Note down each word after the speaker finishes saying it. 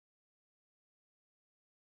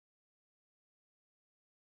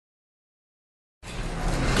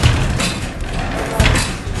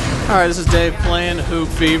Alright, this is Dave playing Hoop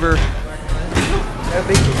Fever.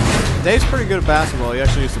 Dave's pretty good at basketball. He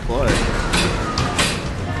actually used to play.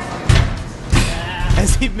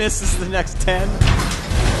 As he misses the next 10.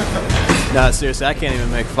 No, seriously, I can't even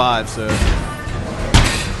make 5, so. Yeah,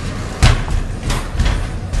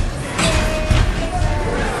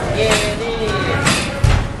 it is.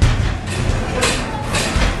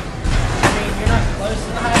 I mean, you're not close to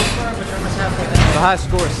the high score, but you're almost halfway there. The high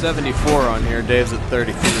score is 74 on here. Dave's at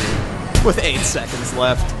 33 with 8 seconds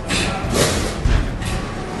left.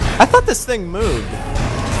 I thought this thing moved.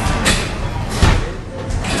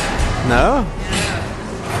 No?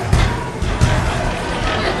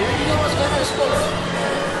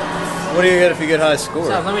 What do you get if you get high score?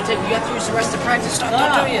 So, let me take you got through the rest of practice. Stop,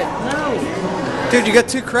 don't do it. No. Dude, you got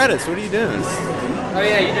 2 credits. What are you doing? Oh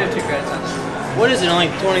yeah, you do have 2 credits on this. What is it? Only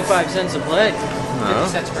 25 cents a play? No.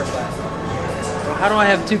 50 cents per play. How do I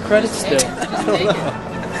have 2 credits still? Just take it.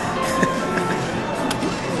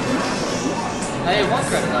 I have 1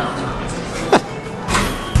 credit left.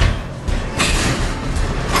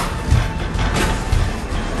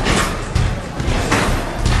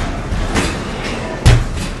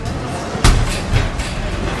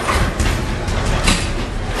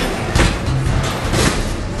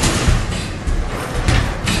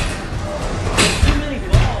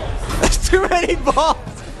 Too many balls.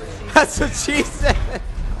 That's what she said.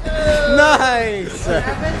 Nice.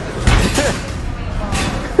 Actually,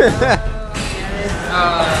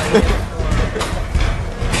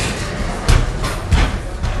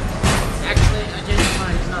 I changed my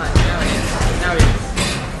mind. He's not. Now he is. Now he is.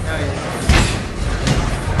 Now he is.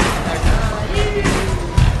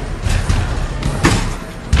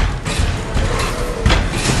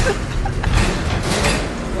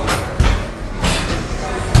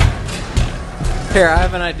 Here, I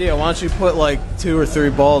have an idea. Why don't you put like 2 or 3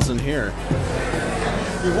 balls in here?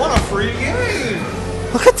 You want a free game?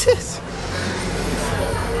 Look at this.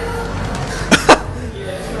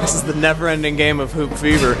 This is the never-ending game of Hoop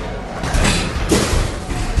Fever.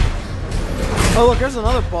 Oh, look, there's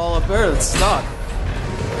another ball up there that's stuck.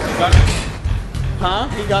 Huh?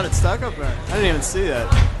 He got it stuck up there. I didn't even see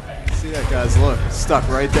that. See that, guys? Look, it's stuck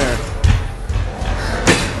right there.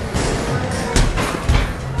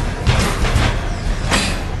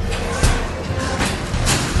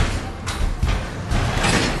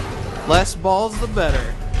 Less balls, the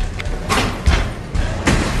better.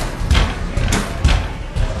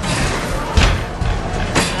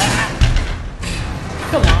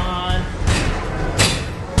 Come on.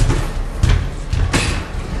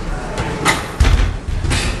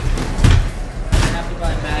 I have to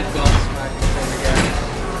buy mad golf swag before we go.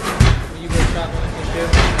 Will you go shopping with me too?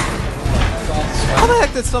 Golf swag. How the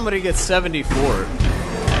heck did somebody get 74? They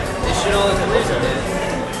should all have losing it.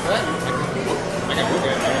 What?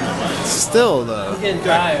 Still, though. I'm getting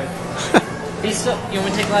tired. He's still. You want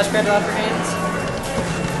me to take the last credit off your hands?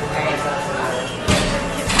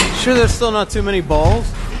 Sure there's still not too many balls?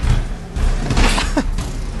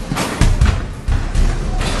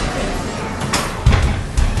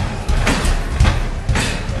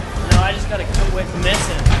 No, I just gotta quit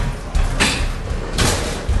missing.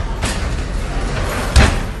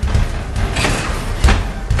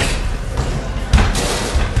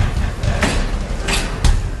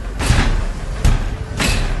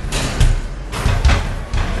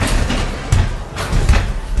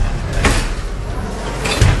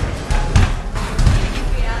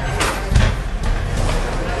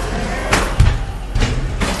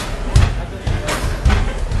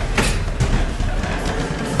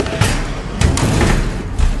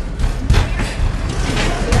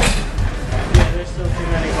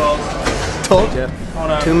 Told you.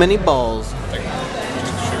 Too many balls.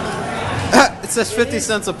 It says 50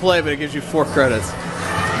 cents a play, but it gives you 4 credits.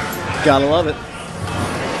 Gotta love it.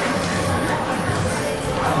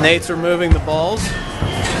 Nate's removing the balls.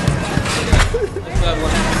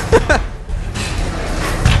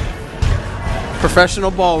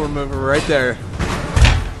 Professional ball remover right there.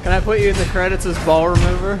 Can I put you in the credits as ball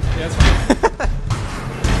remover? Yeah, that's fine.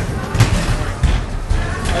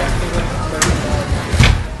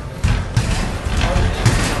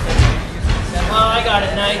 Oh, I got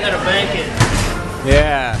it. Now you gotta bank it.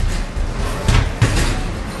 Yeah.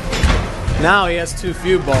 Now he has too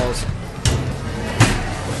few balls.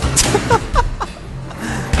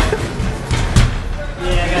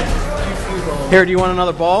 Yeah, I got too few balls. Here, do you want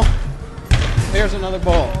another ball? Here's another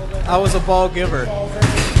ball. I was a ball giver.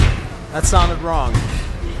 That sounded wrong.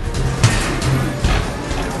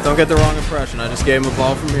 Don't get the wrong impression. I just gave him a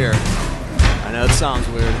ball from here. I know it sounds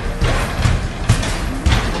weird.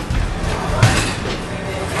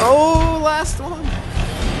 Oh, last one.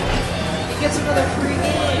 gets another free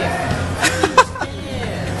game.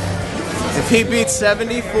 If he beats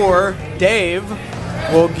 74, Dave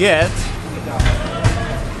will get...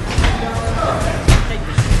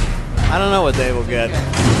 I don't know what Dave will get.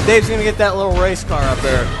 Dave's gonna get that little race car up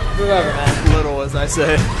there. Whoever, man. Little, as I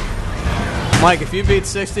say. Mike, if you beat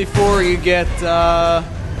 64, you get that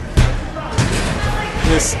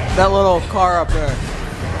little car up there.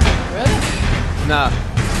 Really? No.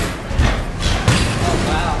 Oh,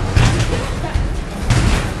 wow.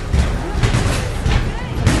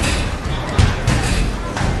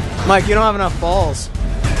 Mike, you don't have enough balls.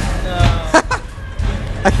 No.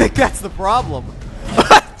 I think that's the problem.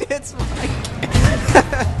 It's Mike.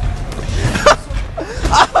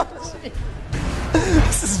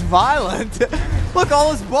 This is violent. Look,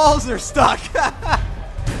 all his balls are stuck.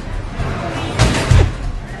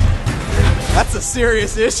 That's a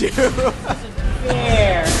serious issue.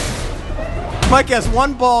 Fair. Mike has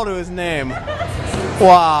one ball to his name.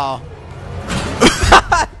 Wow.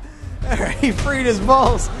 He freed his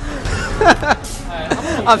balls.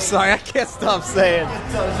 I'm sorry, I can't stop saying.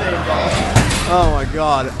 Oh my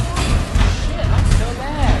god. Shit, I'm so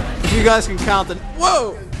bad. If you guys can count the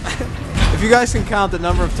if you guys can count the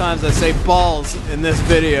number of times I say balls in this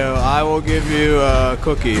video, I will give you a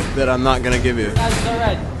cookie that I'm not gonna give you. That's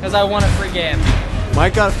alright, because I won a free game.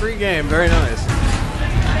 Mike got a free game, very nice.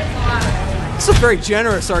 It's a very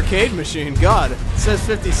generous arcade machine, God. It says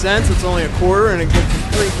 50 cents, it's only a quarter, and it gives you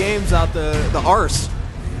 3 games out the arse.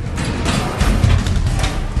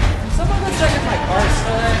 Someone go check if my car's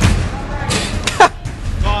still there.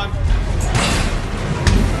 Gone.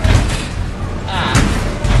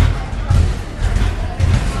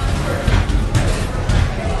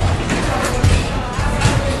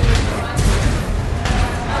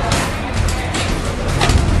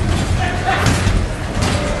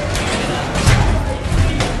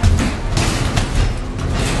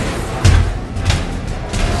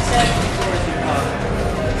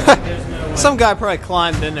 Some guy probably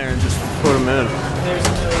climbed in there and just put him in. There's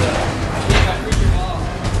no yeah, I freed your ball.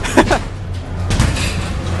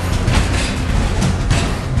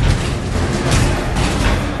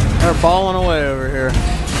 They're balling away over here.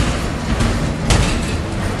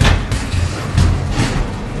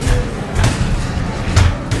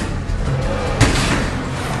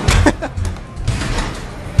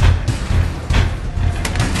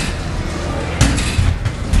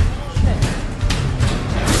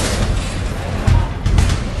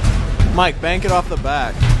 Mike, bank it off the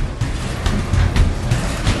back.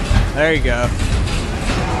 There you go.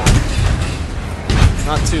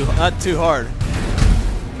 Not too hard.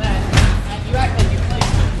 Man, you act like you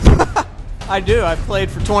played. I do. I've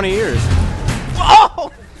played for 20 years.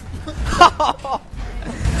 Oh!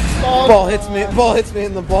 Ball hits me. Ball hits me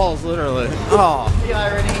in the balls, literally. Oh, The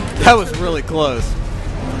irony. that was really close.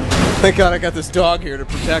 Thank God I got this dog here to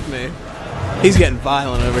protect me. He's getting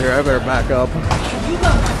violent over here. I better back up. You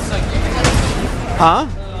love my suck. Huh?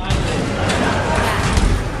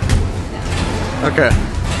 Okay.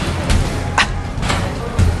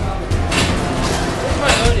 Where's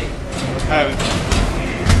my hoodie? Have it.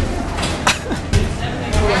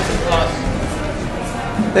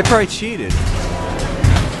 They probably cheated.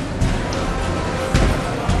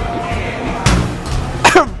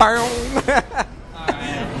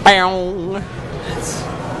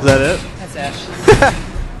 Is that it? That's Ash.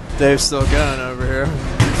 Dave's still going over here.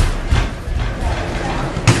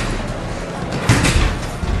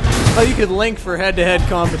 Oh, you could link for head-to-head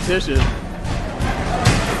competition.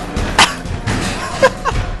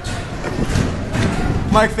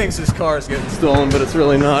 Mike thinks his car is getting stolen, but it's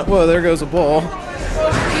really not. Whoa, there goes a ball.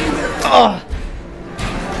 Oh.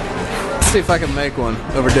 Let's see if I can make one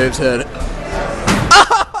over Dave's head.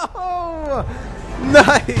 Oh!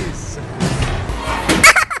 Nice!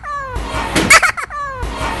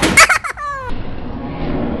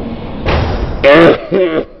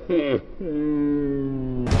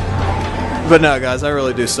 But no, guys, I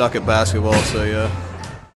really do suck at basketball, so yeah.